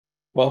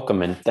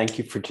Welcome, and thank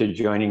you for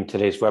joining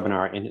today's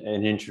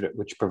webinar,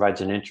 which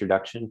provides an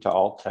introduction to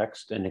alt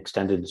text and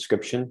extended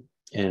description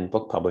in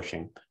book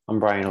publishing. I'm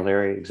Brian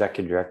O'Leary,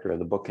 Executive Director of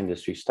the Book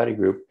Industry Study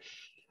Group,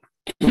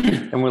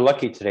 and we're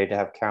lucky today to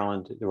have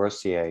Carolyn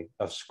Desrosiers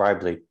of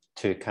Scribely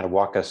to kind of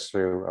walk us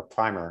through a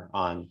primer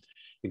on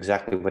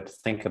exactly what to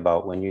think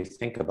about when you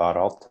think about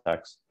alt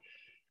text.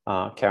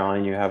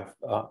 Carolyn, you have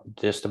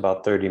just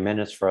about 30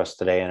 minutes for us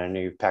today, and I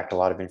know you've packed a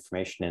lot of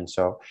information in,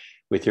 so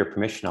with your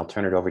permission, I'll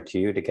turn it over to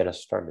you to get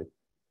us started.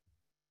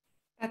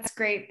 That's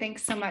great.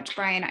 Thanks so much,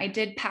 Brian. I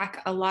did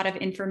pack a lot of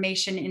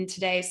information in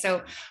today,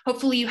 so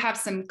hopefully you have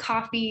some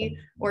coffee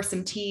or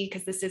some tea,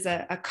 because this is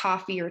a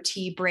coffee or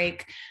tea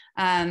break,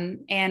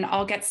 and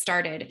I'll get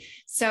started.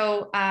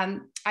 So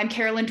I'm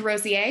Carolyn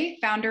Desrosiers,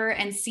 founder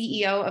and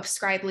CEO of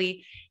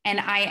Scribely, and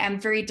I am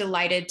very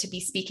delighted to be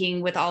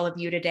speaking with all of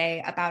you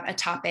today about a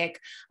topic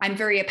I'm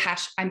very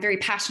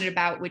passionate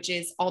about, which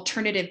is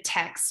alternative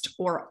text,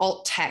 or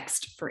alt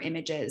text for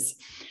images.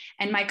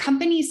 And my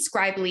company,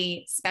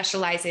 Scribely,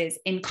 specializes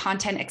in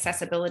content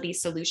accessibility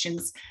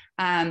solutions.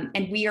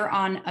 And we are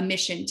on a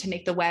mission to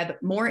make the web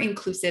more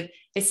inclusive,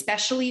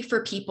 especially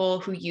for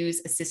people who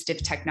use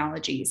assistive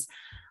technologies.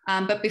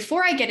 But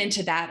before I get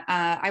into that,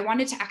 I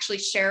wanted to actually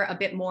share a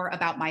bit more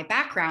about my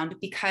background,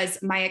 because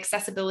my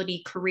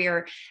accessibility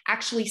career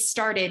actually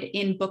started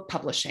in book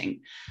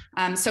publishing.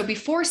 So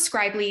before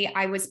Scribely,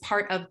 I was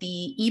part of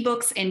the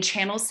ebooks and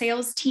channel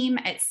sales team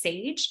at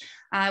Sage,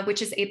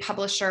 which is a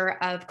publisher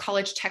of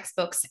college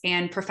textbooks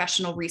and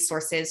professional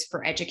resources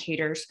for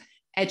educators.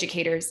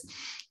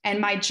 And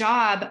my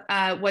job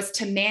was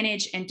to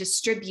manage and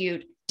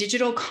distribute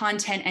digital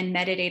content and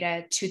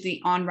metadata to the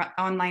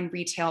online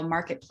retail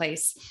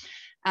marketplace.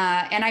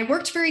 And I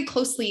worked very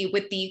closely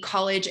with the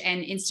college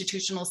and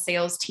institutional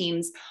sales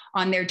teams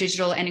on their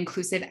digital and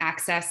inclusive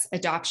access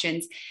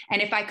adoptions.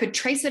 And if I could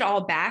trace it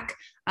all back,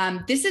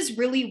 this is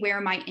really where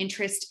my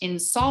interest in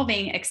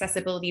solving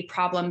accessibility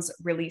problems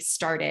really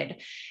started.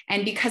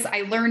 And because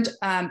I learned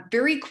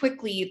very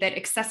quickly that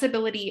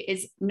accessibility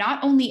is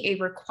not only a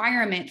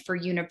requirement for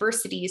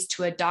universities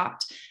to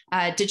adopt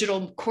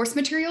digital course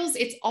materials,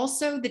 it's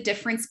also the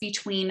difference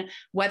between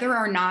whether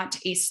or not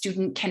a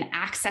student can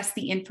access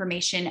the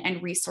information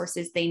and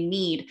resources they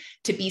need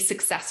to be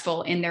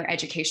successful in their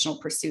educational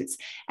pursuits.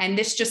 And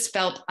this just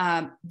felt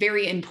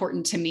very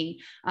important to me,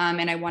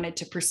 and I wanted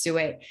to pursue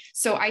it.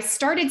 So I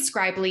started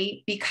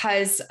Scribely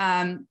because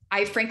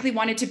I frankly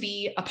wanted to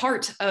be a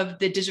part of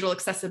the digital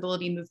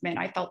accessibility movement.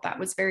 I felt that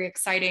was very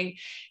exciting,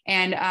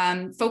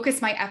 and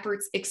focused my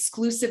efforts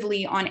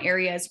exclusively on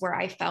areas where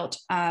I felt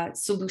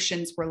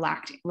solutions were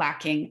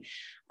lacking.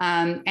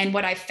 And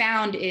what I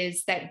found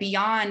is that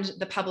beyond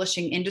the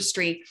publishing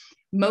industry,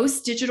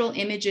 most digital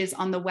images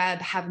on the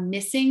web have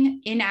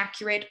missing,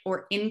 inaccurate,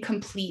 or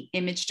incomplete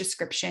image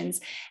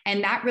descriptions.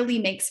 And that really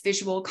makes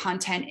visual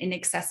content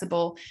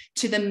inaccessible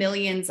to the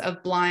millions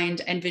of blind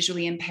and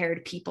visually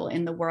impaired people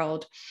in the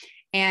world.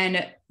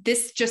 And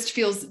this just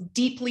feels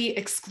deeply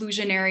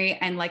exclusionary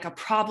and like a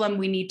problem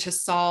we need to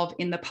solve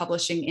in the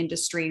publishing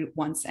industry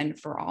once and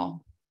for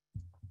all.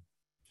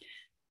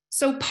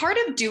 So part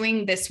of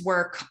doing this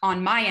work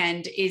on my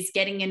end is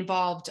getting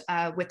involved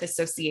with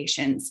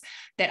associations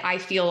that I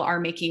feel are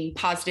making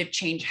positive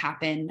change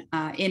happen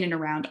in and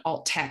around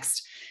alt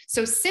text.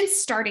 So since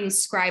starting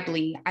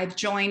Scribely, I've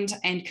joined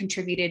and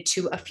contributed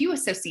to a few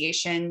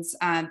associations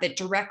that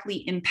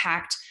directly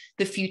impact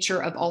the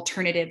future of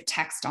alternative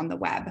text on the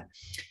web.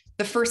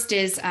 The first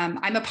is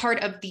I'm a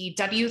part of the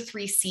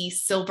W3C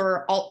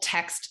Silver Alt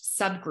Text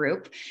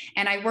subgroup,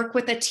 and I work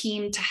with a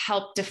team to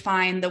help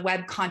define the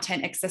Web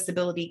Content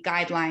Accessibility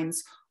Guidelines,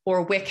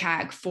 or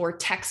WCAG, for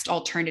text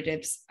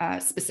alternatives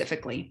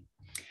specifically.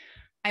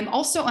 I'm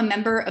also a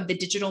member of the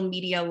Digital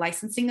Media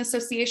Licensing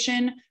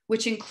Association,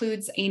 which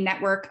includes a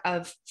network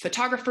of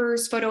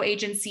photographers, photo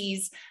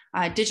agencies,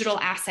 digital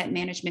asset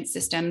management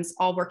systems,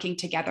 all working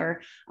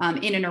together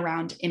in and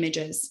around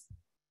images.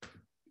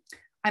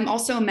 I'm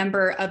also a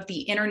member of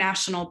the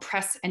International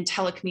Press and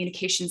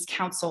Telecommunications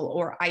Council,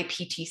 or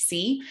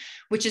IPTC,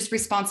 which is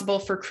responsible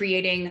for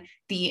creating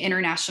the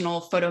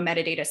international photo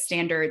metadata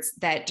standards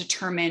that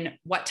determine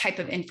what type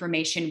of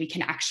information we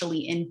can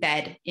actually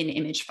embed in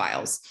image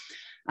files.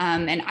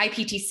 And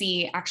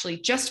IPTC actually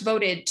just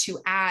voted to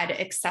add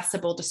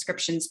accessible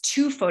descriptions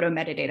to photo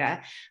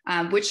metadata,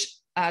 which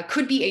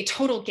could be a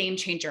total game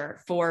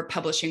changer for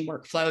publishing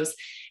workflows.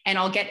 And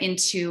I'll get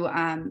into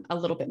a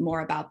little bit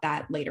more about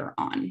that later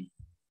on.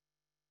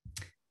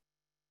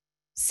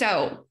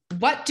 So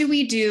what do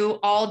we do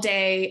all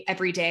day,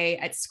 every day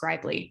at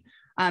Scribely?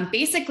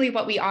 Basically,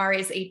 what we are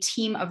is a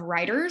team of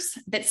writers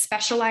that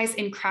specialize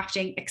in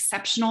crafting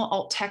exceptional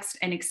alt text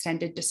and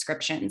extended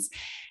descriptions.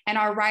 And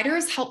our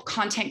writers help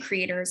content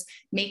creators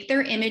make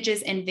their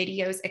images and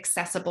videos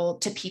accessible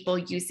to people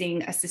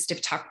using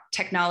assistive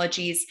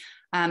technologies,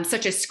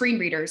 such as screen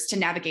readers, to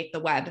navigate the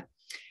web.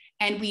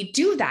 And we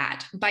do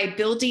that by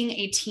building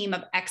a team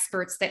of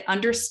experts that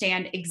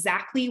understand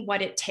exactly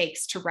what it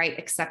takes to write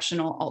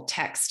exceptional alt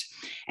text.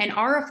 And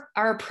our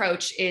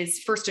approach is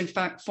first and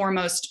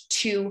foremost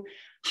to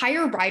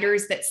hire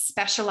writers that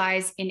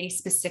specialize in a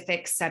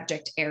specific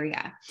subject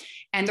area.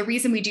 And the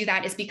reason we do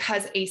that is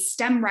because a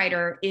STEM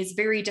writer is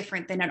very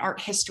different than an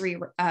art history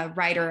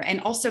writer. And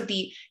also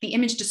the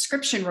image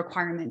description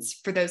requirements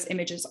for those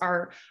images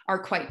are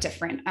quite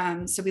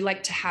different. So we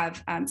like to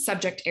have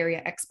subject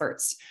area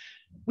experts.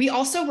 We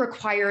also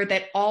require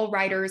that all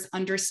writers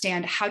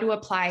understand how to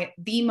apply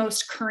the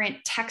most current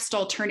text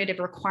alternative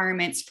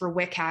requirements for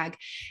WCAG,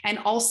 and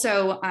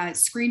also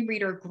screen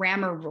reader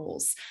grammar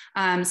rules,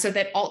 so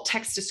that alt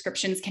text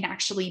descriptions can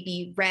actually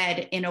be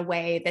read in a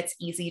way that's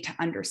easy to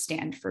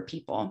understand for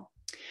people.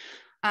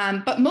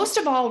 But most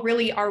of all,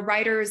 really, our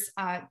writers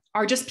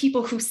are just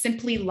people who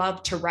simply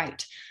love to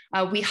write.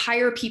 We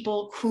hire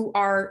people who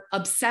are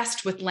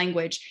obsessed with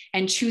language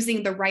and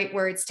choosing the right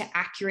words to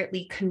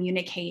accurately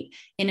communicate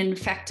in an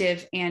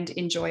effective and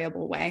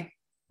enjoyable way.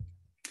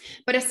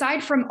 But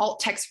aside from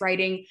alt text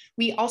writing,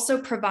 we also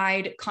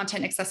provide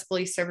content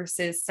accessibility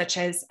services such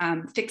as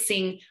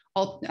fixing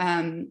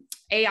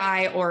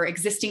AI or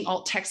existing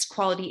alt text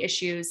quality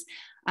issues,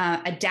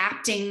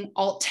 adapting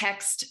alt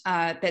text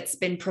that's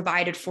been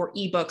provided for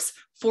ebooks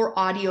for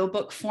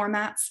audiobook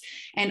formats,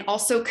 and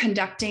also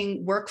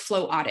conducting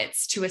workflow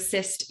audits to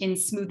assist in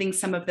smoothing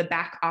some of the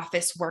back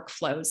office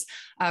workflows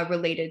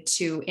related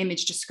to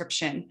image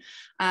description.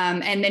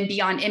 And then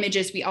beyond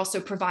images, we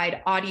also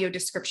provide audio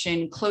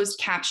description, closed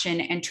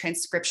caption, and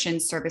transcription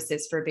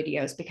services for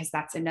videos, because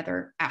that's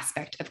another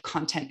aspect of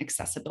content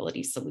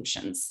accessibility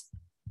solutions.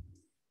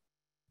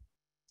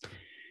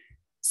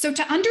 So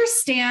to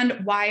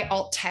understand why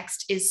alt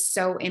text is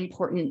so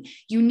important,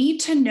 you need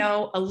to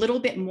know a little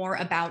bit more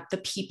about the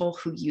people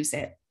who use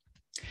it.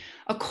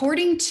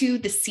 According to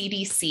the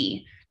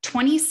CDC,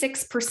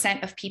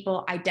 26% of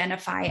people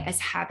identify as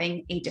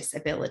having a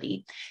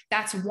disability.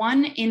 That's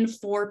 1 in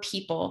 4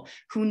 people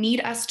who need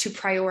us to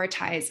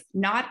prioritize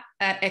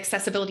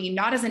accessibility,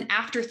 not as an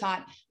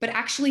afterthought, but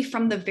actually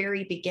from the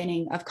very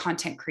beginning of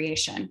content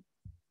creation.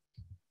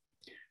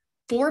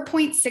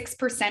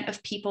 4.6%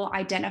 of people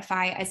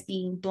identify as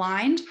being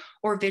blind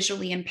or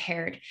visually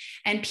impaired.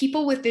 And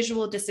people with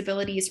visual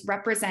disabilities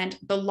represent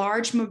the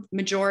large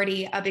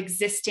majority of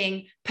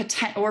existing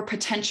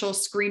potential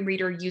screen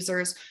reader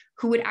users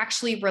who would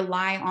actually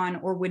rely on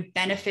or would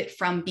benefit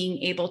from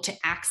being able to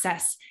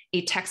access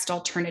a text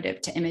alternative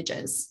to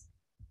images.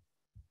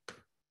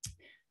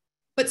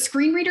 But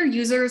screen reader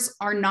users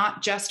are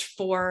not just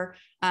for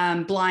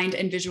blind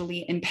and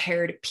visually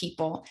impaired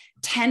people.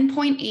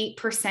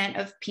 10.8%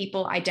 of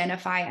people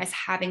identify as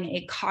having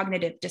a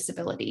cognitive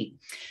disability.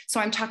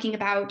 So I'm talking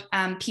about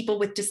people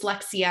with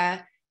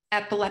dyslexia,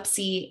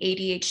 epilepsy,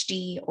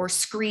 ADHD, or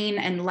screen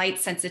and light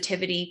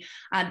sensitivity.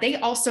 They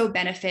also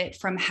benefit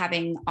from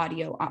having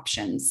audio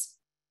options.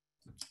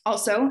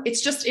 Also,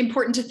 it's just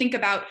important to think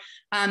about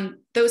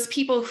those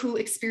people who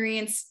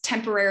experience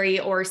temporary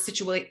or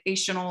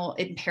situational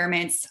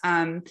impairments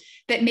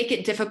that make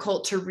it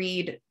difficult to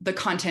read the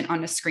content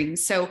on a screen.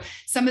 So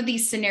some of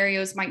these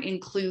scenarios might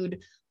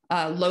include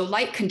low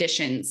light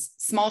conditions,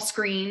 small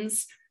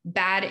screens,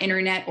 bad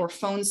internet or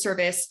phone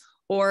service,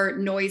 or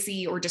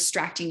noisy or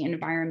distracting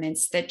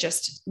environments that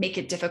just make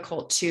it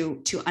difficult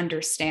to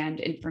understand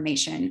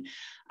information.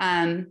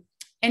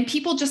 And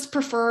people just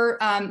prefer,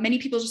 many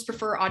people just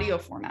prefer audio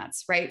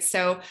formats, right?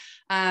 So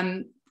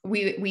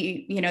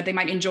they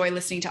might enjoy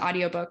listening to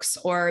audiobooks,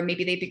 or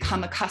maybe they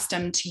become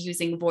accustomed to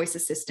using voice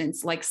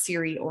assistants like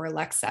Siri or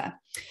Alexa.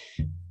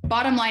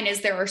 Bottom line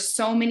is there are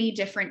so many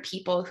different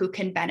people who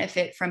can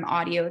benefit from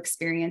audio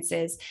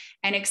experiences,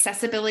 and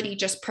accessibility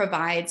just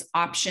provides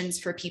options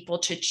for people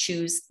to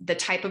choose the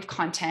type of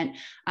content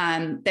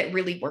that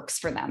really works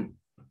for them.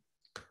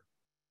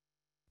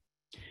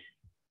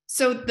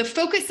 So the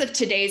focus of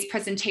today's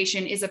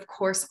presentation is, of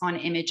course, on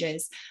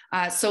images.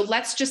 So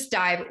let's just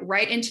dive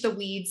right into the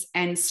weeds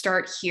and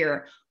start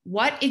here.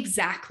 What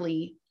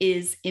exactly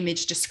is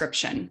image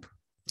description?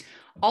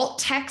 Alt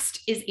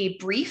text is a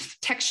brief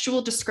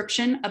textual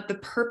description of the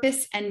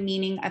purpose and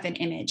meaning of an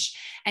image.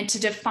 And to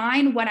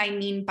define what I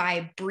mean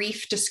by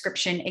brief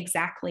description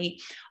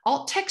exactly,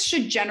 alt text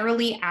should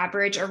generally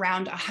average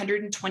around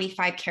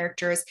 125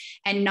 characters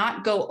and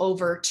not go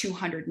over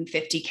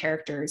 250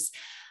 characters.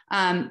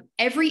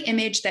 Every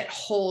image that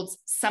holds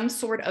some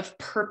sort of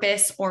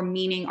purpose or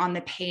meaning on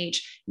the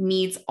page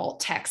needs alt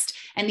text.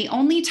 And the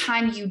only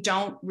time you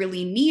don't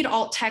really need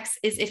alt text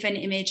is if an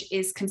image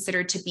is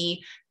considered to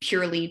be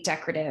purely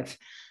decorative.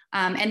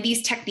 And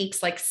these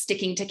techniques like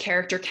sticking to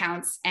character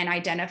counts and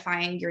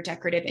identifying your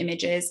decorative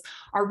images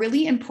are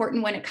really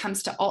important when it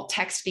comes to alt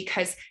text,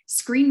 because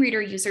screen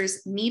reader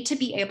users need to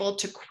be able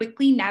to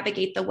quickly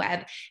navigate the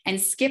web and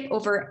skip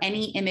over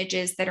any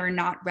images that are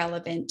not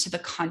relevant to the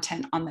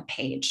content on the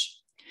page.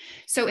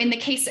 So in the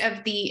case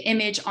of the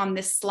image on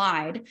this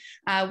slide,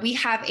 we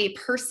have a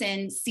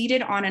person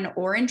seated on an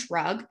orange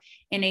rug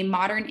in a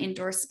modern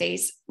indoor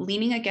space,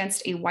 leaning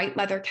against a white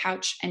leather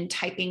couch and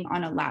typing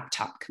on a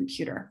laptop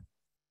computer.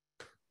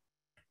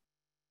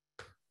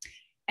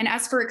 And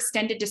as for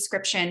extended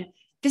description,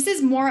 This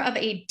is more of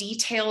a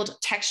detailed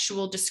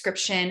textual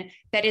description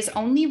that is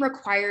only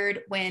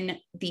required when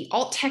the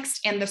alt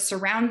text and the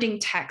surrounding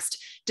text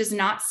does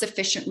not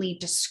sufficiently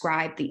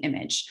describe the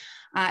image.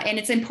 And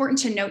it's important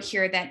to note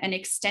here that an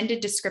extended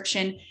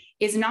description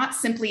is not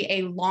simply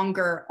a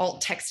longer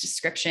alt text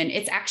description.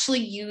 It's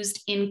actually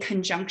used in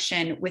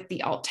conjunction with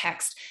the alt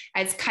text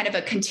as kind of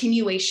a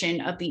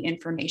continuation of the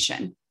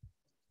information.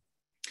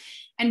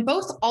 And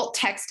both alt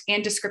text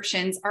and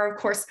descriptions are, of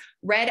course,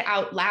 read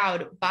out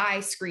loud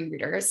by screen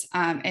readers.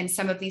 And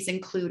some of these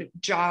include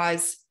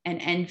JAWS and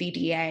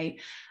NVDA.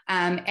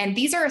 And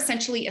these are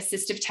essentially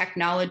assistive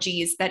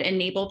technologies that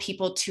enable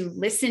people to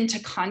listen to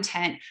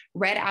content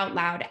read out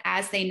loud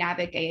as they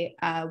navigate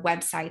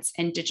websites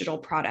and digital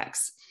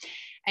products.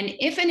 And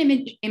if an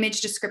image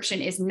description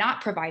is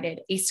not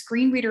provided, a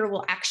screen reader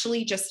will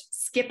actually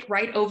just skip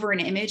right over an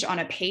image on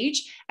a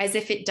page as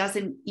if it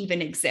doesn't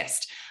even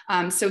exist.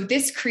 So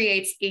this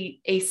creates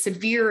a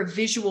severe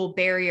visual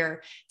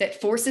barrier that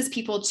forces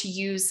people to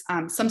use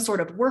some sort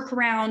of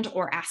workaround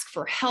or ask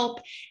for help.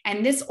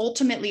 And this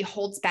ultimately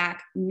holds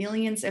back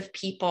millions of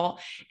people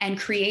and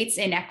creates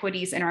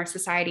inequities in our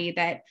society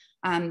that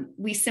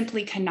we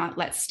simply cannot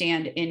let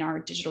stand in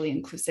our digitally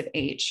inclusive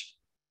age.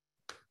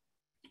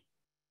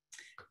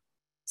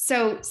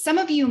 So some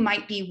of you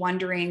might be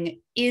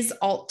wondering, is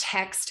alt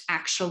text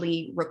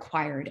actually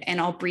required?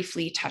 And I'll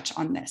briefly touch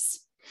on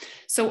this.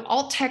 So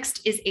alt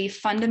text is a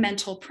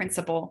fundamental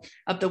principle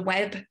of the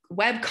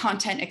Web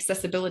Content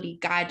Accessibility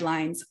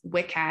Guidelines,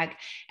 WCAG,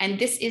 and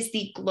this is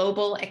the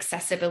global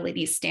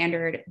accessibility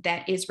standard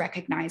that is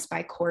recognized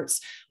by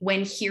courts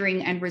when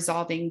hearing and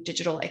resolving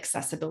digital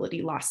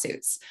accessibility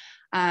lawsuits.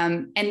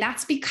 And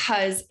that's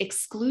because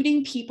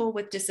excluding people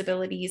with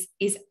disabilities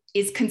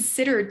is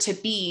considered to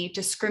be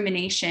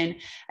discrimination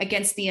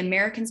against the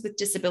Americans with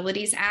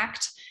Disabilities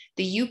Act,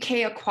 the UK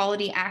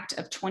Equality Act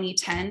of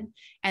 2010,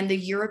 and the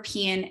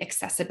European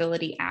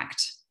Accessibility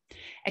Act.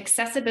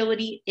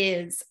 Accessibility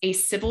is a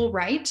civil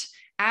right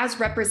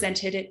as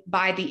represented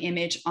by the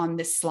image on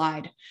this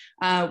slide,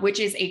 which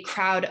is a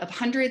crowd of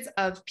hundreds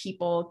of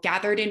people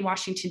gathered in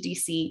Washington,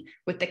 D.C.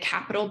 with the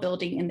Capitol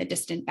building in the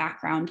distant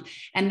background,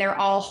 and they're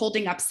all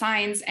holding up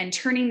signs and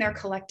turning their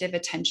collective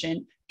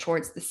attention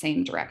towards the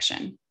same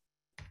direction.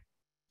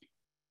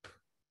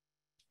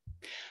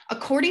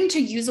 According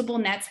to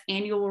UsableNet's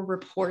annual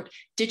report,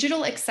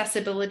 digital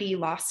accessibility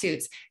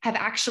lawsuits have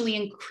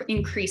actually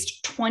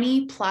increased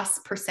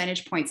 20+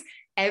 percentage points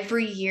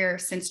every year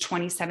since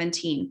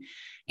 2017.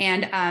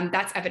 And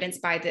that's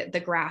evidenced by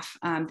the graph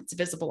that's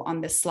visible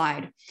on this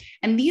slide.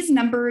 And these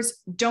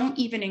numbers don't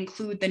even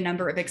include the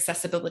number of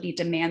accessibility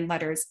demand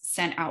letters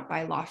sent out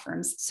by law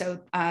firms. So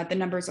the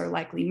numbers are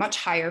likely much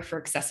higher for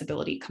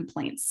accessibility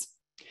complaints.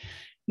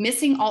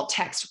 Missing alt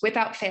text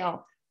without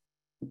fail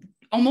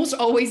almost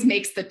always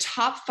makes the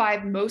top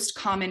 5 most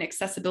common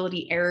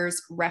accessibility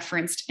errors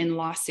referenced in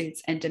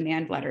lawsuits and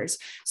demand letters.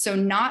 So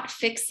not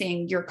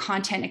fixing your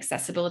content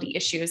accessibility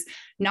issues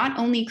not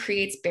only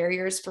creates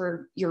barriers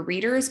for your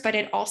readers, but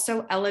it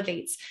also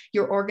elevates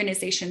your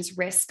organization's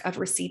risk of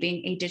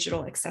receiving a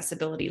digital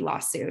accessibility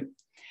lawsuit.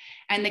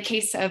 In the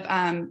case of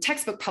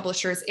textbook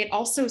publishers, it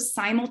also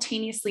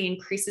simultaneously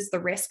increases the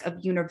risk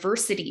of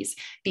universities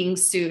being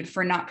sued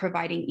for not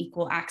providing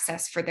equal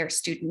access for their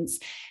students.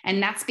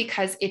 And that's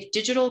because if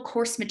digital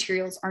course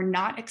materials are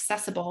not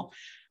accessible,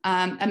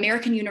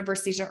 American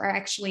universities are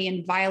actually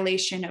in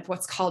violation of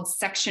what's called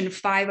Section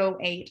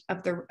 508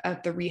 of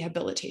the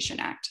Rehabilitation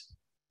Act.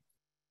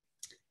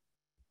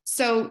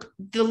 So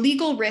the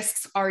legal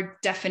risks are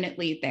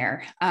definitely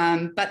there,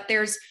 but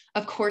there's,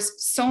 of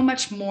course, so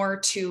much more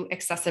to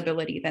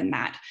accessibility than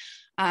that.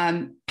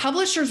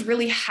 Publishers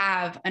really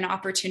have an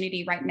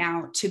opportunity right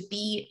now to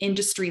be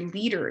industry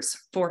leaders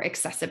for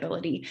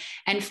accessibility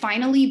and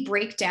finally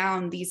break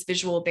down these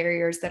visual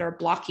barriers that are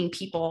blocking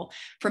people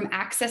from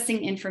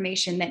accessing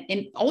information that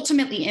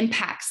ultimately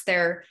impacts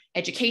their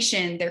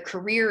education, their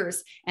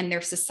careers, and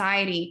their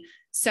society.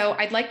 So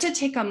I'd like to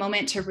take a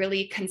moment to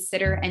really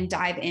consider and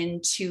dive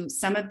into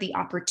some of the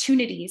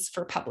opportunities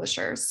for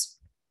publishers.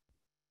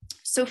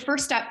 So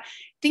first up,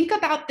 think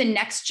about the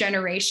next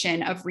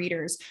generation of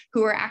readers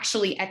who are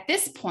actually at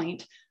this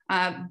point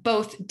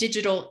both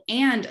digital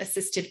and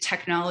assistive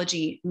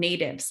technology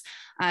natives.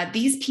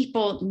 These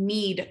people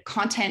need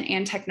content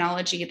and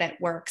technology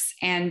that works.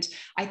 And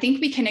I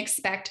think we can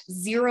expect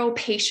zero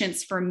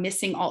patience for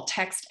missing alt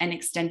text and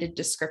extended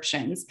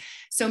descriptions.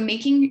 So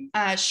making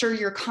sure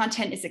your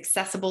content is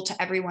accessible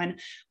to everyone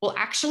will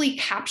actually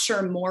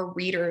capture more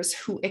readers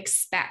who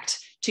expect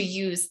to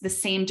use the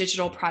same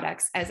digital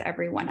products as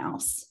everyone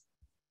else.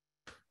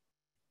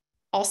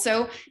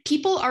 Also,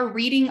 people are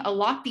reading a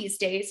lot these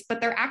days, but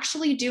they're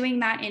actually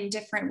doing that in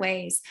different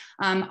ways,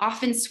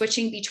 often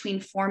switching between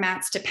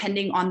formats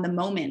depending on the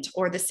moment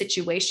or the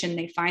situation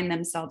they find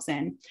themselves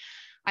in.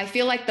 I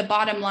feel like the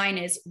bottom line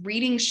is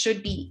reading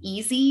should be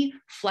easy,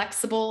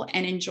 flexible,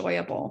 and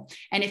enjoyable.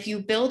 And if you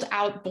build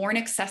out born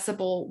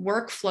accessible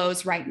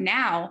workflows right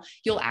now,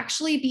 you'll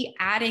actually be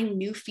adding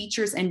new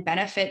features and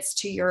benefits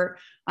to your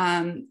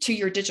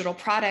digital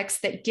products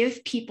that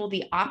give people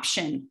the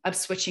option of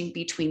switching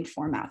between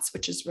formats,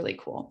 which is really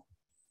cool.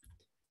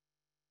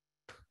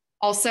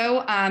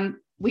 Also,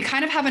 we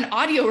kind of have an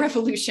audio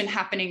revolution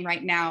happening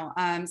right now.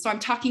 So I'm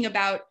talking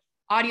about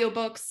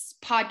audiobooks,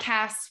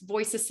 podcasts,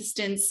 voice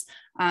assistants,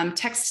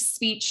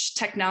 text-to-speech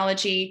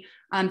technology.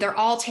 They're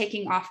all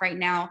taking off right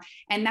now.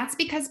 And that's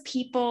because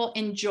people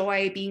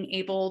enjoy being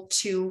able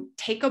to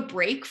take a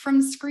break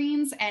from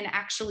screens and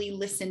actually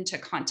listen to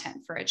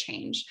content for a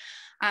change.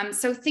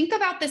 So think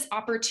about this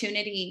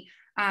opportunity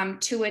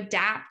to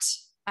adapt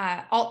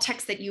alt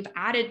text that you've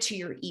added to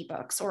your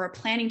ebooks or are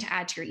planning to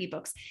add to your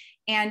ebooks,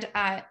 and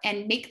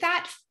make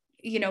that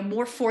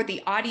more for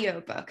the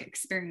audiobook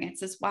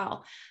experience as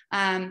well,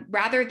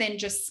 rather than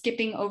just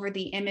skipping over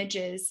the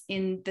images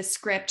in the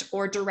script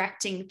or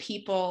directing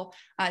people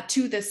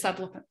to the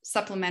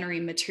supplementary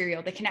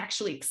material. They can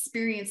actually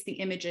experience the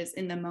images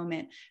in the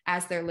moment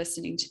as they're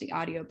listening to the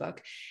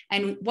audiobook.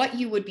 And what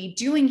you would be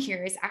doing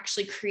here is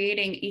actually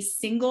creating a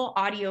single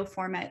audio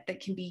format that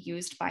can be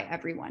used by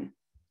everyone.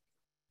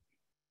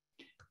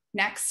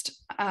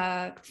 Next,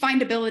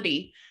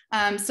 findability.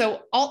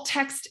 So alt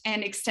text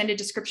and extended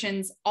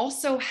descriptions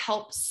also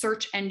help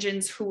search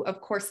engines who,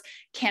 of course,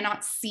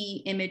 cannalt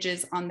see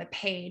images on the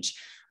page.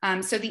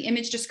 So the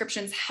image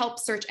descriptions help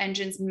search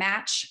engines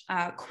match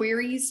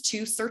queries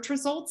to search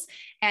results,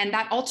 and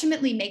that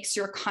ultimately makes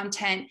your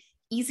content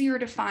easier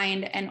to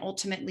find and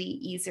ultimately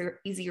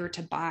easier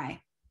to buy.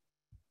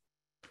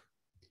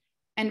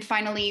 And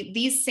finally,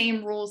 these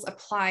same rules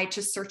apply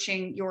to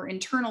searching your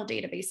internal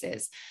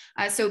databases.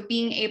 So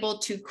being able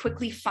to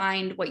quickly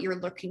find what you're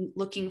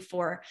looking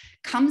for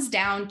comes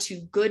down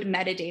to good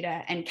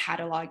metadata and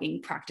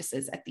cataloging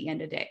practices at the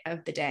end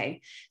of the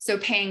day. So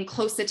paying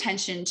close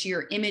attention to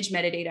your image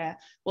metadata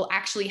will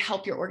actually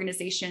help your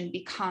organization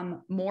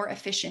become more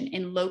efficient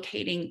in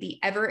locating the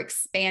ever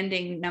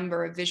expanding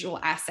number of visual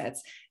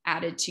assets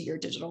added to your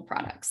digital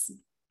products.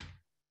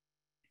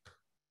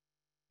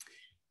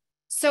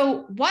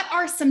 So what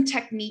are some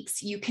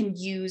techniques you can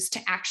use to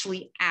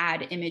actually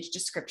add image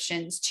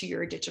descriptions to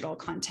your digital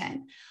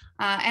content?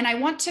 And I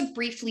want to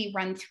briefly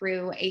run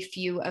through a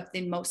few of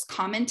the most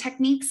common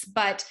techniques,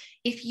 but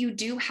if you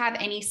do have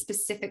any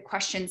specific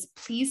questions,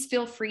 please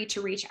feel free to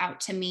reach out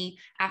to me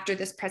after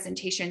this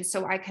presentation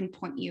so I can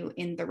point you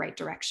in the right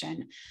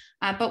direction.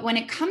 But when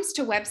it comes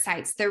to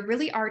websites, there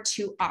really are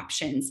two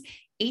options,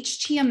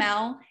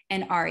 HTML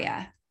and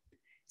ARIA.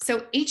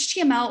 So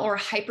HTML, or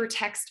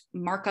hypertext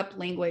markup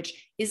language,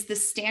 is the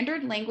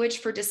standard language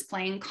for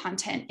displaying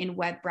content in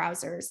web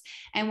browsers.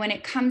 And when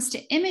it comes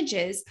to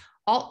images,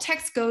 alt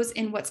text goes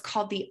in what's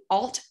called the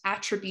alt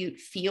attribute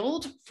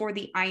field for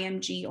the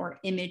IMG or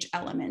image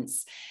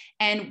elements.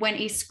 And when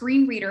a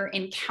screen reader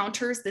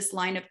encounters this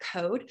line of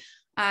code,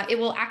 it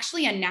will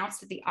actually announce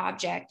that the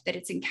object that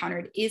it's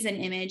encountered is an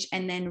image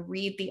and then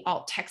read the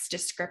alt text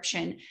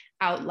description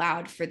out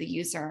loud for the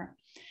user.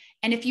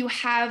 And if you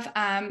have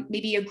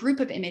maybe a group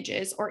of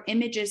images or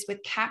images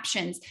with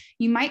captions,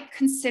 you might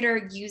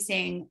consider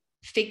using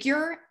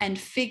figure and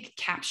fig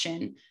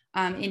caption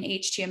in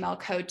HTML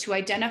code to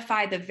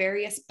identify the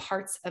various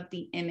parts of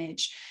the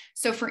image.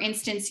 So for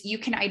instance, you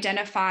can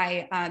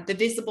identify the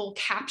visible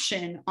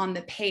caption on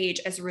the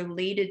page as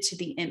related to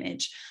the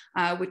image,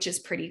 which is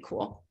pretty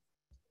cool.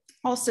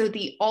 Also,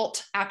 the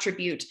alt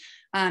attribute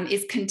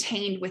is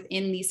contained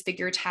within these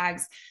figure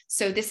tags.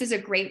 So this is a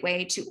great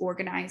way to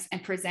organize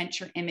and present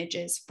your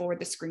images for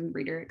the screen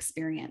reader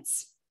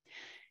experience.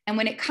 And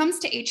when it comes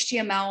to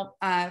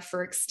HTML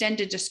for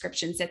extended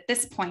descriptions at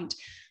this point,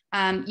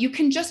 you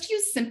can just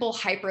use simple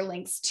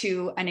hyperlinks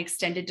to an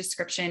extended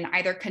description,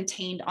 either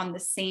contained on the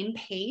same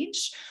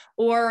page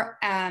or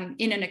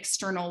in an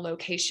external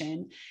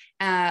location.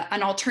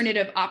 An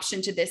alternative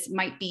option to this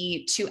might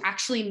be to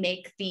actually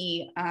make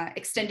the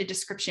extended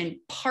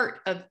description part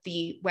of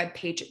the web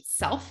page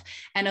itself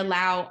and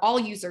allow all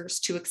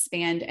users to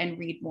expand and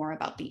read more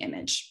about the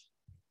image.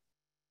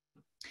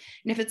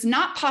 And if it's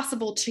not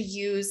possible to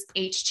use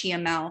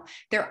HTML,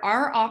 there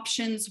are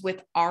options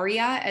with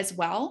ARIA as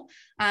well.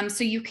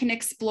 So you can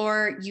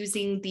explore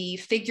using the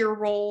figure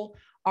role,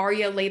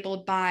 ARIA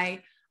labeled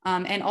by,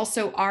 and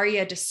also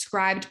ARIA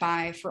described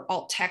by for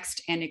alt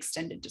text and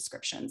extended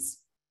descriptions.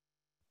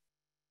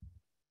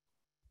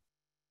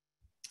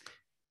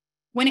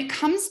 When it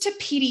comes to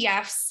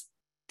PDFs,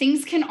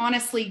 things can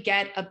honestly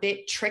get a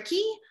bit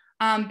tricky.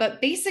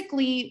 But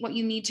basically what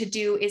you need to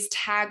do is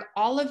tag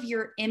all of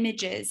your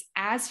images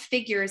as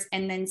figures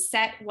and then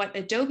set what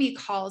Adobe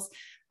calls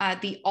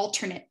the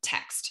alternate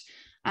text.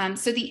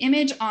 So the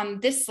image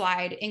on this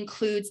slide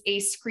includes a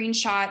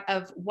screenshot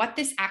of what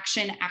this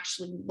action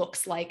actually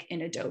looks like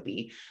in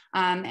Adobe.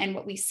 And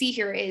what we see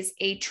here is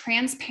a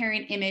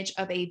transparent image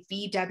of a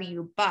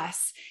VW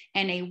bus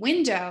and a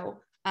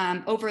window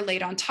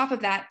overlaid on top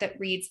of that that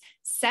reads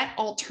set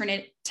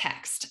alternate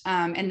text.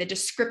 And the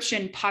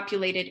description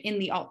populated in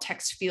the alt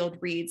text field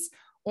reads,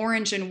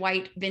 orange and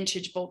white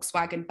vintage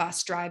Volkswagen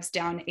bus drives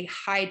down a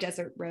high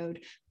desert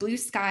road, blue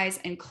skies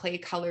and clay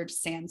colored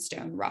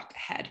sandstone rock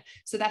ahead.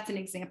 So that's an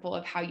example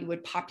of how you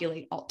would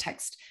populate alt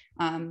text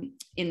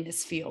in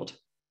this field.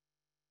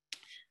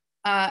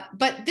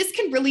 But this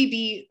can really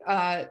be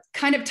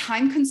kind of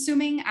time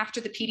consuming after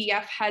the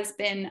PDF has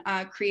been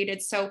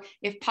created. So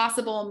if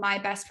possible, my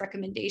best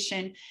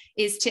recommendation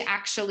is to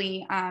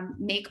actually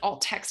make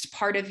alt text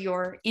part of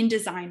your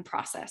InDesign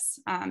process.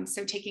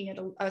 So taking it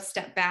a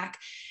step back.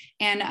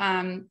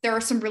 And there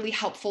are some really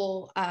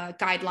helpful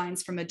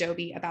guidelines from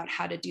Adobe about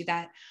how to do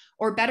that.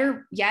 Or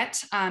better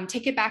yet,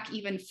 take it back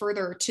even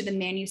further to the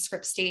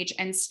manuscript stage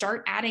and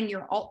start adding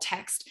your alt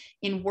text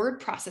in word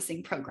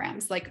processing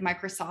programs like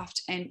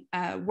Microsoft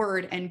and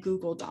Word and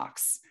Google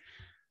Docs.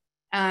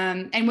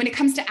 And when it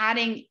comes to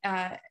adding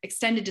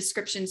extended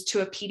descriptions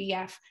to a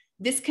PDF,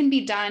 this can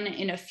be done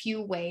in a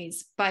few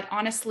ways, but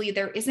honestly,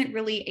 there isn't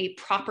really a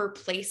proper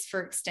place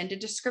for extended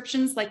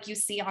descriptions like you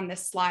see on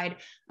this slide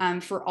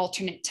for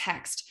alternate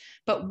text.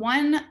 But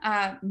one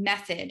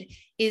method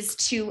is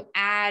to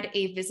add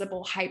a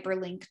visible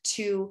hyperlink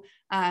to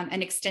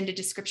an extended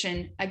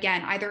description,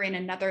 again, either in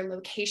another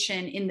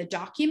location in the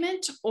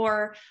document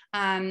or,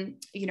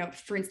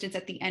 for instance,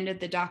 at the end of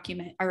the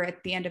document or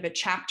at the end of a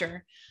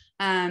chapter.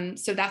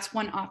 So that's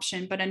one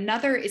option, but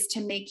another is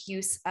to make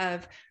use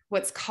of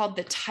what's called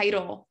the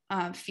title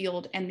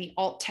field and the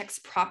alt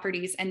text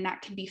properties, and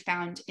that can be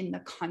found in the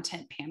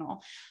content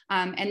panel.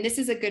 And this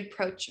is a good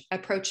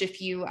approach if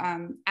you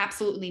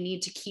absolutely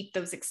need to keep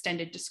those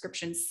extended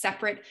descriptions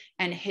separate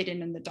and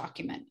hidden in the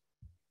document.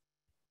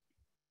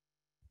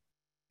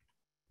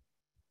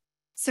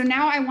 So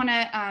now I want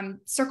to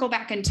circle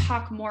back and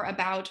talk more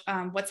about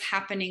what's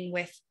happening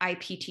with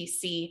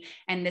IPTC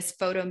and this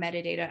photo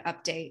metadata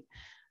update.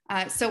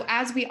 So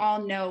as we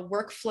all know,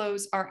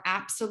 workflows are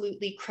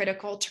absolutely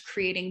critical to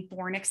creating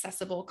born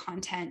accessible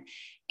content.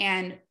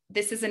 And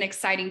this is an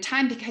exciting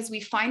time because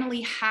we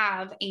finally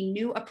have a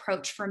new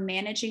approach for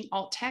managing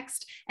alt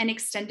text and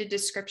extended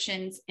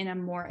descriptions in a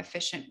more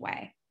efficient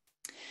way.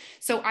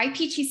 So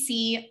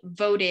IPTC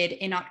voted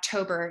in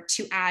October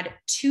to add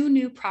 2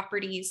 new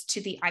properties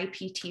to the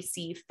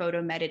IPTC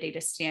photo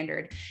metadata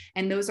standard.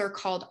 And those are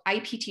called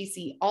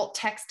IPTC alt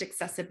text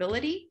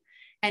accessibility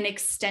and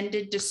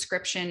extended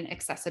description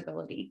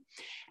accessibility.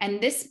 And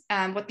this,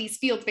 what these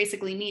fields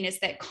basically mean is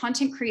that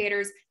content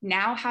creators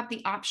now have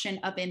the option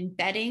of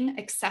embedding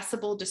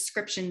accessible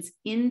descriptions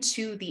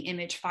into the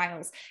image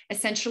files,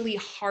 essentially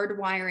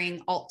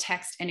hardwiring alt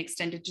text and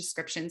extended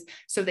descriptions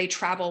so they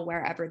travel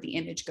wherever the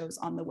image goes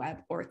on the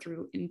web or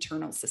through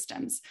internal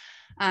systems.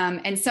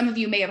 And some of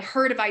you may have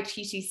heard of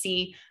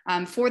IPTC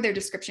for their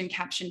description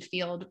caption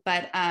field,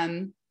 but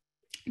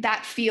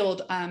that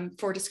field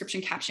for description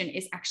caption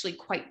is actually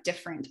quite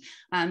different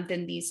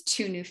than these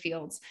 2 new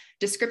fields.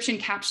 Description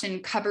caption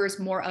covers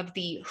more of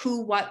the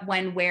who, what,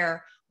 when,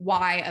 where,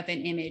 why of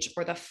an image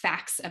or the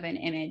facts of an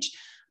image.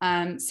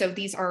 So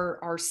these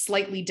are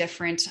slightly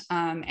different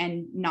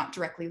and not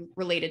directly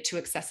related to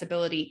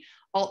accessibility.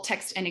 Alt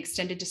text and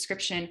extended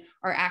description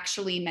are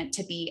actually meant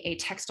to be a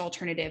text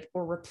alternative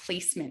or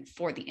replacement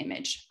for the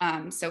image.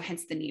 So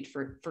hence the need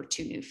for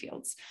 2 new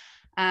fields.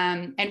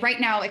 And right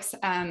now,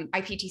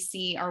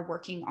 IPTC are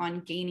working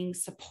on gaining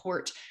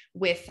support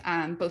with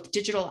both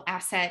digital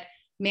asset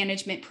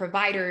management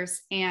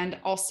providers and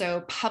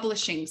also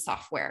publishing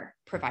software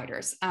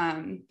providers.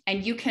 And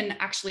you can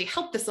actually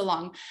help this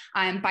along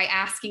by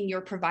asking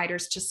your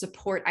providers to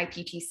support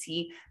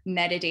IPTC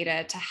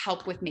metadata to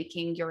help with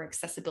making your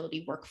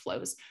accessibility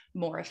workflows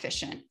more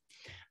efficient.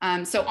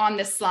 So on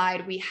this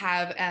slide, we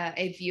have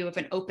a view of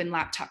an open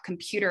laptop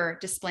computer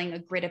displaying a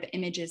grid of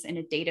images in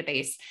a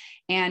database.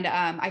 And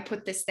I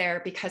put this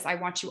there because I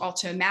want you all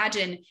to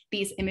imagine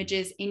these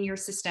images in your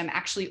system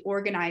actually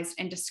organized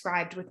and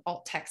described with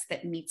alt text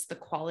that meets the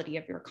quality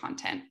of your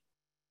content.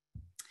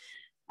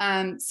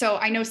 So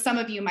I know some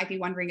of you might be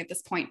wondering at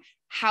this point,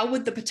 how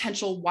would the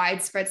potential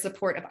widespread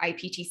support of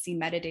IPTC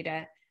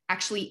metadata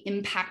actually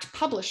impact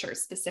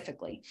publishers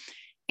specifically?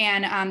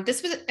 And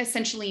this would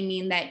essentially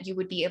mean that you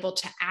would be able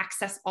to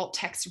access alt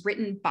text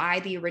written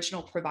by the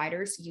original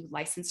providers you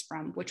licensed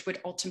from, which would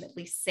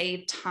ultimately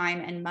save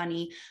time and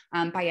money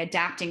by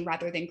adapting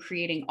rather than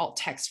creating alt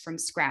text from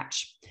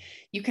scratch.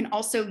 You can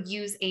also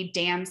use a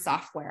DAM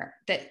software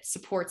that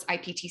supports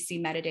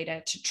IPTC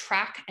metadata to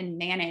track and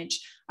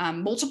manage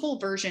multiple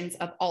versions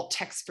of alt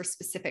text for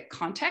specific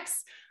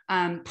contexts,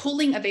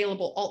 pulling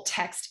available alt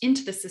text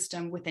into the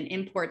system with an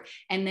import,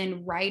 and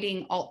then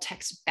writing alt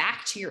text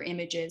back to your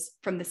images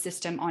from the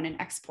system on an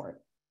export.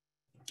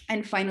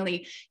 And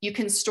finally, you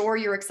can store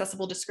your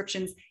accessible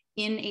descriptions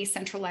in a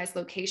centralized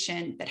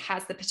location that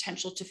has the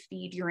potential to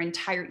feed your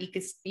entire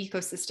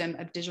ecosystem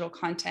of digital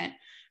content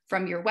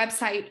from your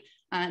website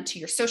to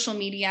your social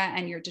media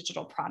and your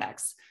digital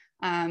products.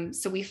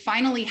 So we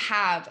finally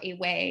have a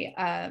way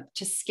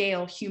to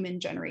scale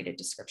human-generated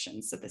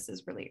descriptions. So this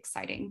is really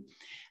exciting.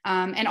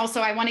 And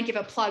also I want to give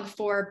a plug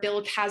for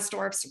Bill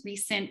Kasdorf's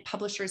recent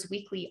Publishers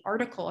Weekly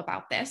article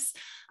about this.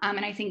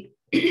 And I think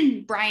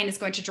Brian is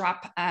going to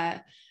drop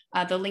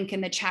the link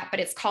in the chat, but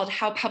it's called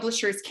How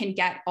Publishers Can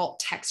Get Alt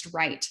Text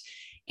Right.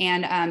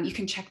 And you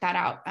can check that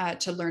out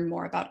to learn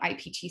more about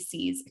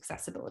IPTC's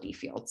accessibility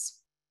fields.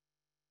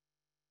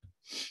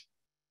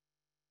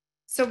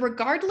 So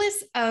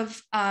regardless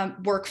of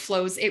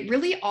workflows, it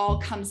really all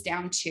comes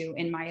down to,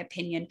 in my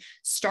opinion,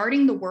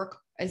 starting the work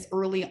as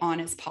early on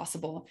as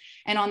possible.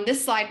 And on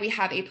this slide, we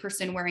have a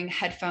person wearing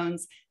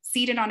headphones,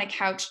 seated on a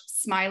couch,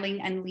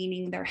 smiling and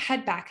leaning their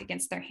head back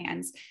against their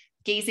hands,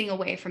 gazing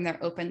away from their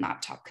open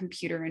laptop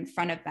computer in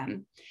front of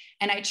them.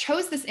 And I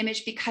chose this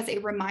image because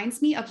it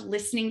reminds me of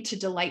listening to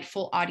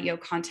delightful audio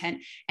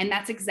content. And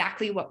that's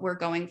exactly what we're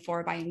going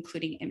for by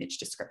including image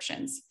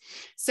descriptions.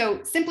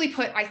 So simply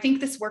put, I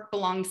think this work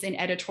belongs in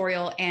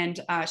editorial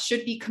and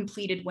should be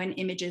completed when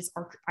images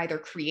are either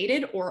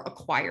created or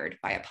acquired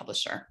by a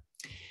publisher.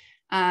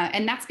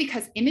 And that's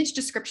because image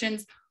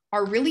descriptions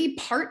are really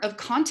part of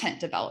content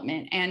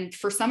development. And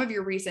for some of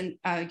your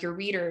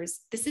readers,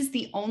 this is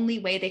the only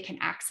way they can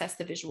access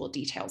the visual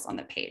details on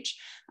the page.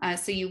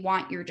 So you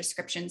want your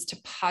descriptions to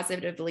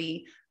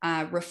positively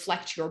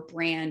reflect your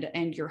brand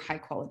and your high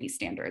quality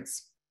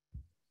standards.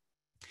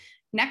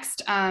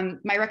 Next,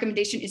 my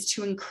recommendation is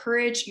to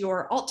encourage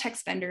your alt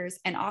text vendors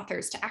and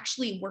authors to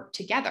actually work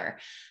together.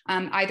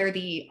 Either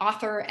the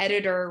author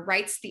editor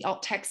writes the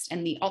alt text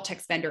and the alt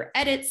text vendor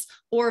edits,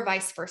 or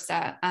vice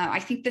versa. I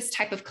think this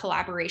type of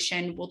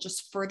collaboration will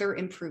just further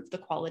improve the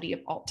quality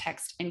of alt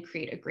text and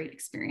create a great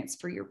experience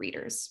for your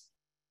readers.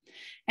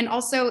 And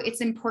also,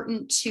 it's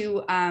important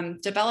to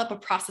develop a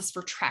process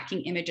for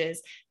tracking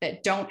images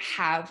that don't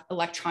have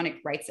electronic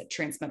rights at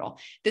transmittal.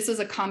 This was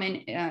a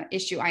common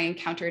issue I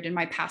encountered in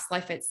my past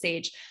life at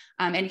Sage,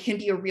 and it can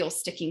be a real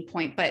sticking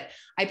point. But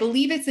I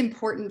believe it's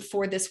important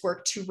for this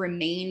work to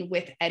remain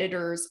with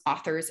editors,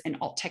 authors, and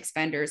alt text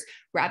vendors,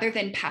 rather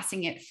than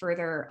passing it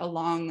further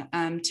along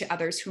to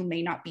others who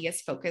may not be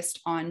as focused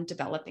on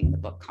developing the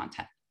book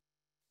content.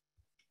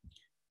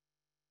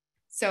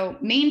 So,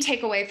 main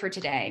takeaway for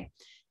today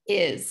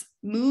is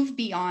move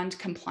beyond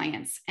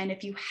compliance. And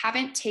if you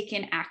haven't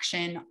taken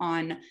action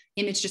on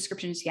image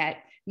descriptions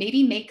yet,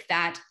 maybe make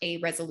that a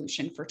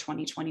resolution for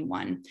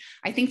 2021.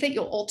 I think that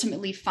you'll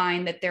ultimately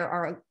find that there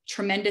are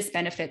tremendous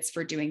benefits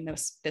for doing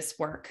this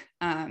work.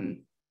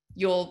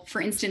 You'll, for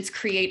instance,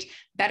 create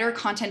better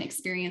content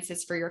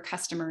experiences for your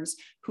customers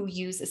who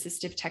use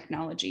assistive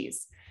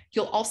technologies.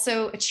 You'll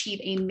also achieve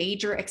a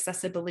major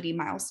accessibility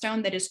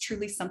milestone that is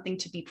truly something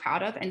to be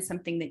proud of and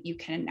something that you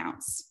can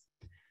announce.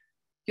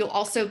 You'll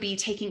also be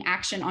taking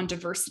action on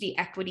diversity,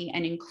 equity,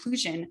 and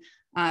inclusion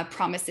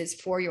promises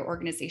for your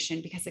organization,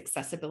 because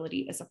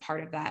accessibility is a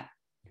part of that.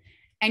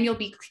 And you'll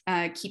be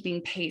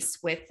keeping pace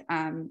with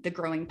the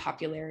growing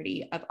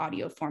popularity of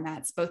audio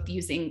formats, both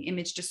using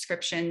image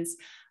descriptions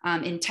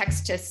in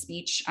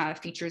text-to-speech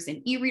features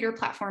in e-reader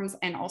platforms,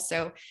 and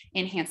also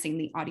enhancing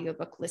the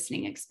audiobook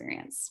listening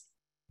experience.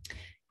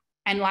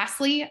 And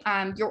lastly,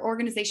 your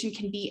organization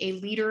can be a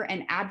leader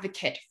and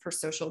advocate for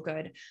social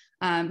good.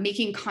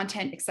 Making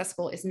content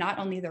accessible is not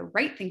only the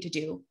right thing to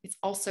do, it's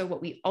also what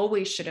we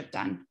always should have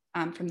done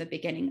from the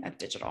beginning of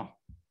digital.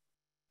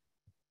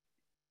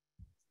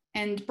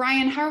 And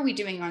Brian, how are we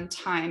doing on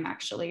time?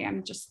 Actually,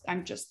 I'm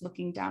just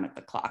looking down at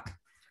the clock.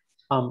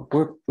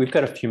 We've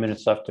got a few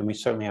minutes left, and we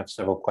certainly have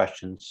several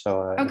questions.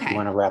 So okay. If you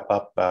want to wrap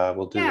up,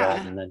 we'll do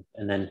that,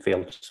 and then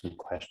field some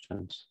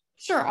questions.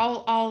 Sure,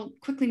 I'll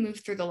quickly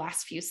move through the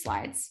last few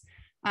slides.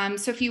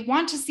 So if you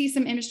want to see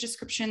some image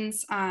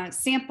descriptions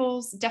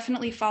samples,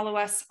 definitely follow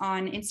us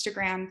on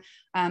Instagram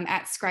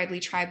at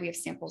Scribely Tribe. We have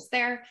samples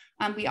there.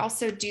 We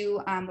also do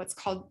what's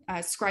called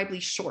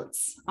Scribely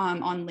Shorts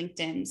on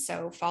LinkedIn.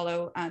 So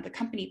follow the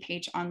company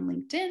page on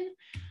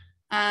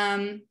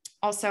LinkedIn.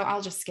 Also,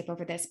 I'll just skip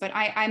over this, but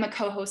I'm a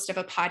co-host of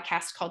a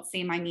podcast called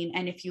Say My Meme.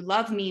 And if you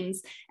love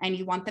memes and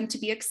you want them to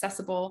be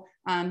accessible,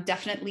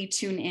 definitely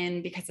tune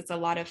in, because it's a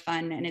lot of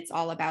fun and it's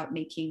all about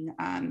making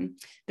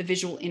the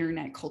visual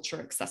internet culture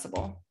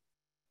accessible.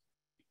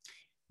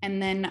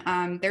 And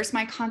then there's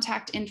my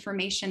contact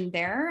information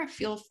there.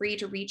 Feel free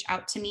to reach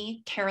out to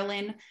me,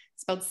 Carolyn,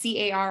 spelled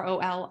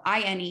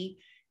C-A-R-O-L-I-N-E,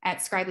 at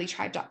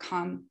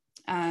scribelytribe.com,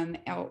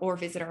 or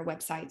visit our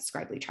website,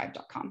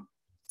 scribelytribe.com.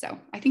 So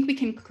I think we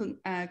can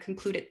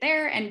conclude it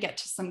there and get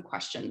to some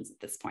questions at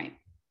this point.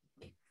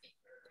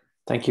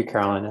 Thank you,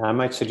 Carolyn. I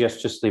might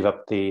suggest just leave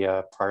up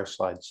the prior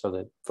slides so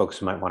that folks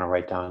who might want to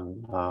write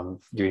down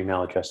your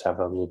email address have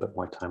a little bit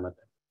more time with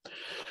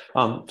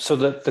it. So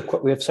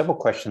we have several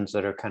questions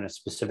that are kind of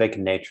specific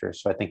in nature,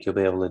 so I think you'll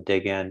be able to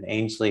dig in.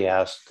 Ainsley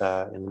asked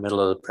in the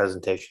middle of the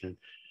presentation,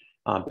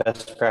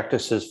 best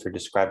practices for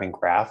describing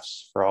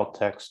graphs for alt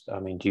text. I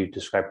mean, do you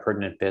describe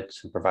pertinent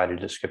bits and provide a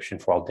description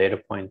for all data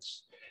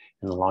points?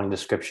 In the long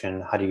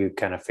description, how do you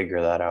kind of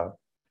figure that out?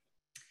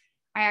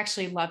 I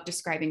actually love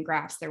describing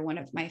graphs. They're one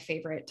of my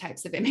favorite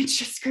types of image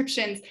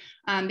descriptions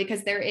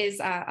because there is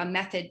a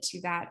method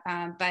to that.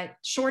 But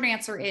short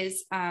answer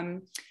is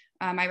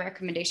my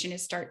recommendation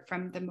is start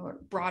from the more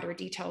broader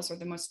details or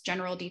the most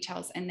general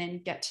details and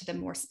then get to the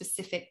more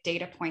specific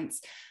data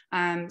points.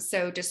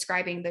 So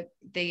describing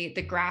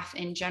the graph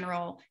in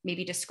general,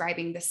 maybe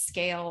describing the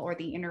scale or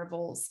the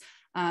intervals,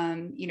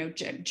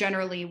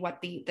 generally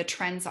what the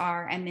trends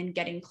are, and then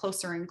getting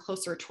closer and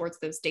closer towards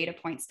those data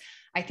points.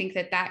 I think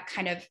that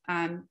kind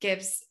of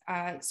gives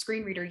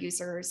screen reader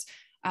users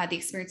the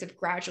experience of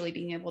gradually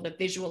being able to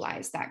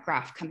visualize that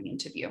graph coming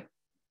into view.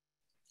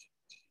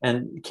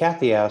 And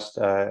Kathy asked,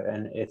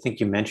 and I think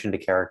you mentioned a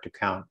character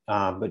count,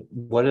 but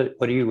what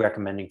are you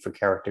recommending for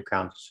character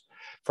counts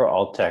for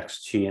alt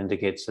text? She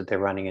indicates that they're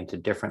running into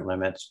different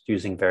limits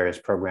using various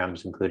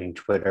programs, including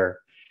Twitter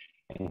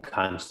and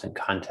Constant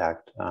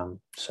Contact.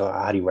 So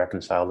how do you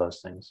reconcile those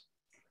things?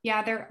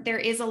 Yeah, there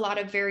is a lot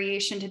of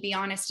variation, to be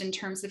honest, in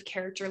terms of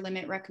character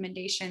limit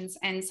recommendations.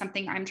 And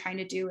something I'm trying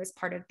to do as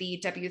part of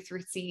the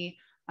W3C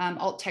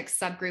alt text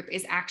subgroup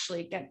is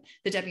actually get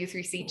the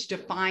W3C to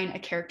define a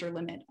character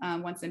limit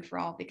once and for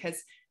all,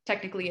 because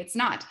technically it's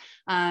not.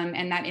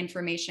 And that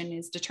information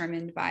is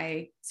determined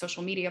by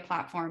social media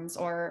platforms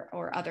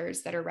or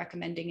others that are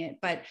recommending it.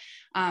 But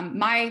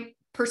my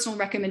personal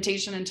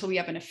recommendation, until we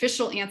have an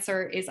official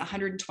answer, is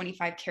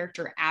 125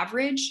 character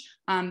average,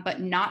 but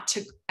not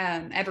to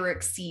ever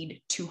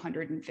exceed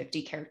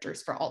 250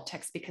 characters for alt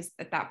text, because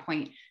at that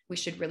point, we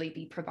should really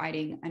be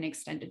providing an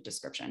extended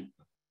description.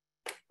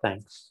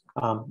 Thanks.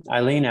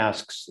 Eileen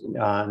asks,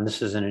 and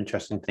this is an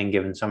interesting thing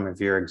given some of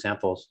your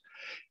examples,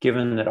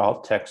 given that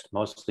alt text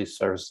mostly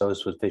serves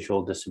those with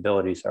visual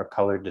disabilities, are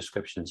color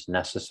descriptions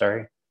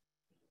necessary?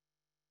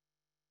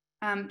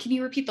 Can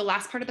you repeat the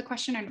last part of the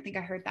question? I don't think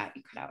I heard that.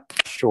 You cut out.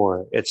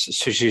 Sure.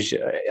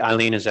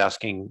 Eileen is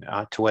asking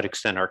to what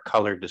extent are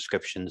color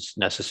descriptions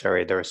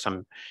necessary? There are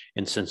some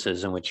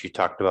instances in which you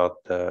talked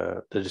about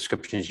the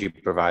descriptions you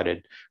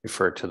provided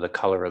refer to the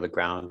color of the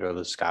ground or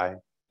the sky.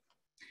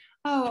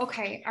 Oh,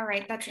 okay. All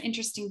right. That's an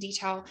interesting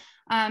detail.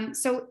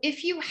 So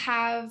if you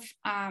have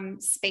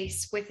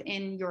space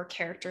within your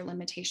character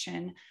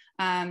limitation,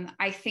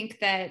 I think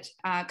that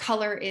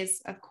color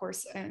is, of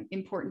course,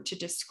 important to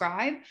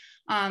describe.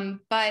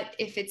 But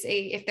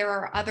if there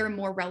are other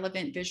more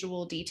relevant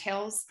visual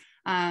details,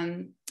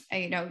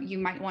 you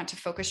might want to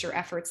focus your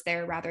efforts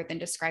there rather than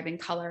describing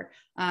color.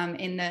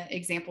 In the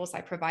examples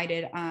I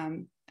provided,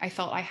 I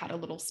felt I had a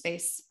little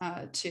space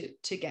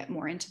to get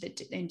more into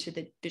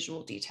the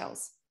visual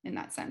details in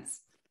that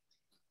sense.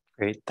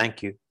 Great,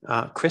 thank you.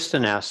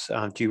 Kristen asks,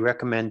 do you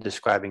recommend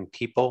describing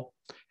people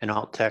in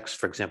alt text,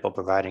 for example,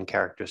 providing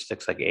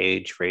characteristics like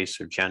age,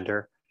 race, or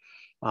gender,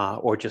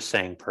 or just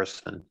saying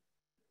person?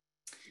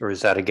 Or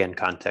is that, again,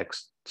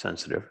 context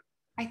sensitive?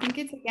 I think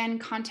it's, again,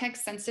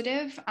 context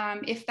sensitive.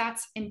 If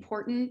that's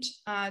important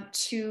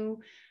to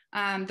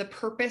the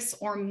purpose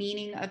or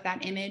meaning of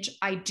that image,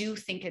 I do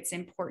think it's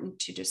important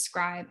to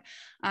describe.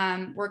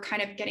 We're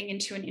kind of getting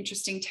into an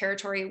interesting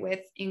territory with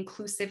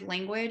inclusive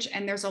language,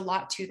 and there's a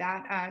lot to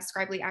that.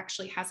 Scribely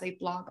actually has a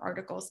blog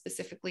article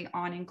specifically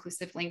on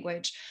inclusive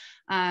language.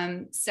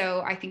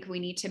 So I think we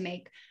need to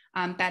make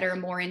better,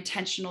 more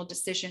intentional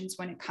decisions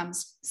when it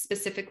comes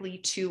specifically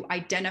to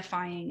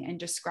identifying and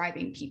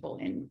describing people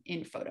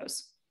in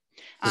photos.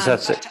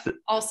 But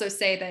also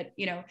say that,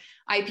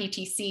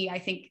 IPTC, I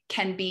think,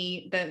 can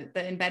be the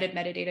embedded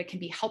metadata can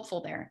be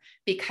helpful there,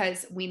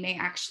 because we may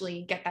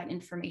actually get that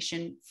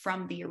information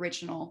from the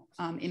original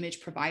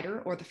image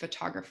provider or the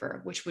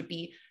photographer, which would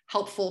be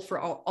helpful for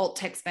alt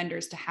text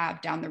vendors to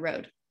have down the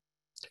road.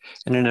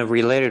 And in a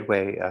related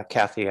way,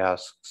 Kathy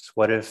asks,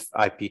 what if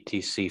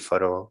IPTC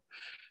photo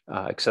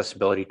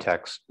accessibility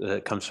text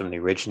that comes from the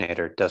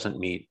originator doesn't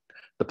meet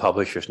the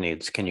publisher's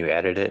needs? Can you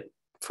edit it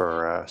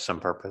for some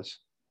purpose?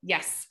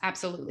 Yes,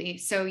 absolutely.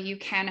 So you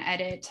can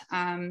edit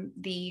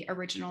the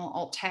original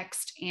alt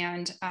text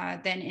and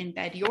then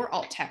embed your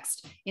alt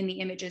text in the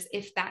images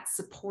if that's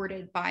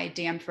supported by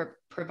DAM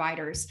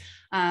providers.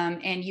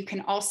 And you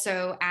can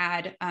also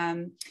add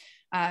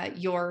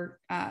your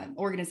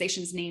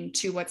organization's name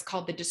to what's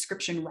called the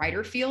description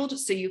writer field.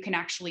 So you can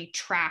actually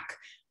track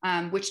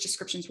which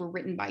descriptions were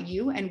written by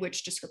you and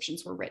which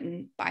descriptions were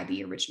written by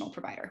the original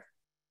provider.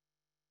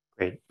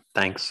 Great.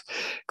 Thanks.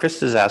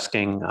 Chris is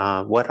asking,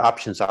 what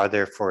options are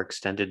there for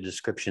extended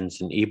descriptions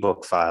in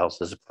ebook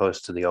files as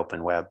opposed to the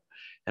open web?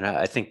 And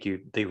I think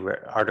the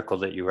article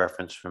that you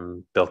referenced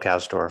from Bill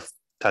Kasdorf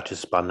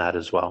touches upon that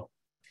as well.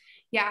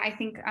 Yeah, I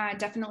think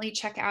definitely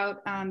check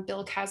out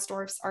Bill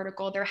Kasdorf's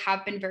article. There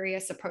have been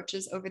various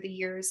approaches over the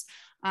years.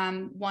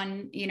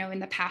 One, in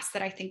the past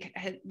that I think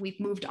we've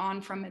moved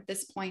on from at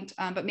this point,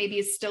 but maybe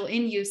is still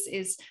in use,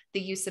 is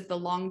the use of the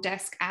long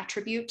desk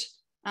attribute.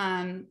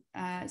 And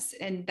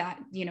that,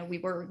 we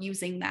were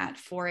using that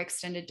for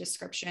extended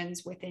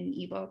descriptions within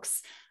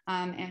ebooks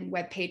and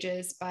web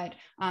pages, but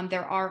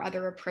there are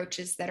other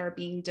approaches that are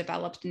being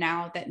developed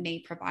now that may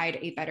provide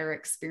a better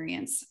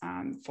experience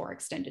for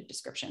extended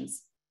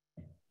descriptions.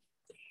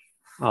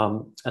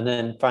 And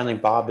then finally,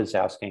 Bob is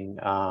asking,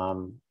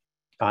 on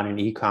an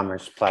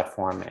e-commerce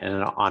platform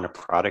and on a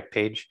product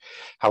page,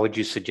 how would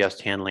you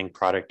suggest handling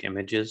product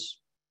images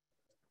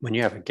when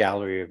you have a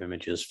gallery of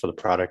images for the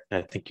product?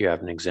 And I think you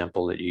have an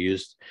example that you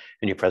used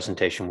in your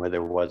presentation where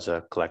there was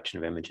a collection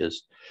of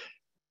images.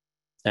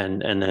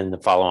 And then the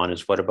follow-on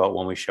is, what about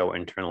when we show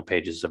internal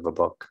pages of a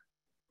book?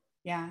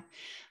 Yeah,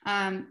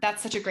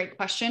 that's such a great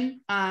question.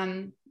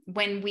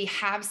 When we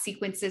have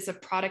sequences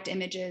of product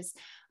images,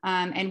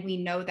 and we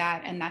know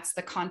that, and that's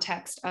the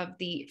context of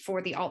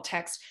for the alt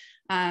text,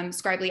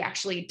 Scribely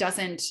actually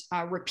doesn't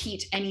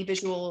repeat any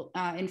visual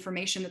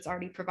information that's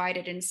already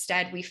provided.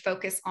 Instead, we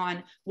focus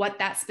on what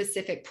that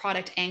specific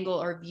product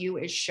angle or view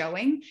is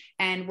showing,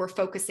 and we're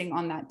focusing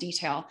on that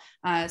detail.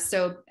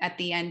 So at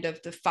the end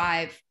of the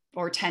 5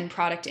 or 10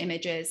 product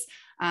images,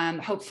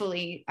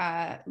 hopefully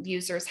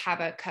users have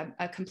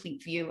a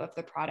complete view of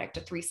the product, a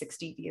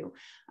 360 view,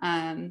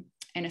 in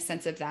a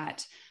sense of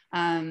that.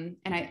 And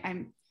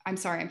I'm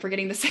sorry, I'm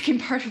forgetting the second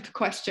part of the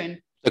question.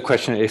 The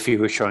question, if you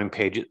were showing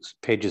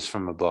pages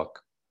from a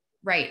book.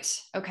 Right.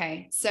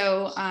 Okay.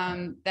 So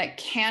that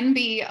can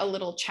be a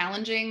little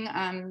challenging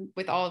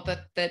with all of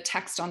the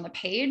text on the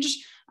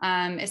page,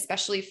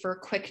 especially for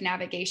quick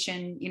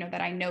navigation, that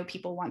I know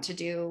people want to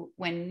do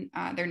when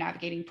they're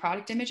navigating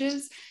product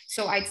images.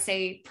 So I'd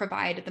say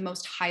provide the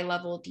most high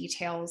level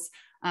details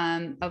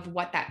of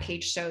what that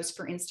page shows.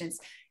 For instance,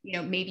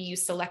 maybe you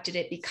selected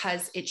it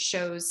because it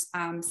shows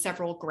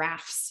several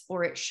graphs,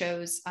 or it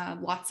shows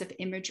lots of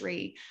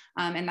imagery,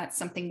 and that's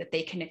something that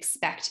they can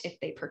expect if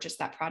they purchase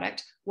that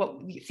product.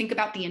 Think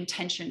about the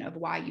intention of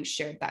why you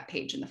shared that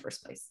page in the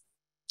first place.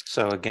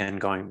 So again,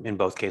 going in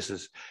both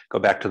cases, go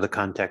back to the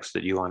context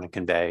that you want to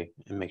convey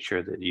and make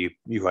sure that you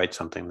write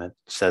something that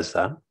says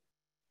that.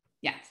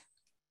 Yes.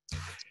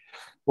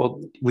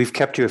 Well, we've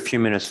kept you a few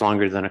minutes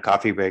longer than a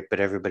coffee break, but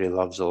everybody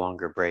loves a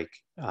longer break.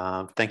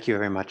 Thank you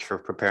very much for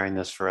preparing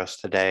this for us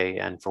today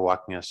and for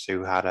walking us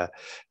through how to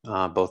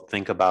both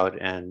think about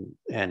and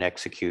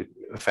execute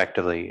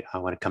effectively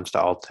when it comes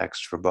to alt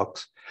text for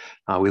books.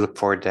 We look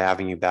forward to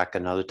having you back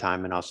another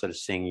time, and also to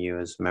seeing you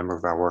as a member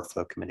of our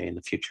workflow committee in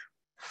the future.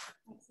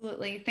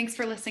 Absolutely. Thanks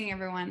for listening,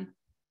 everyone.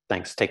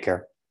 Thanks. Take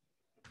care.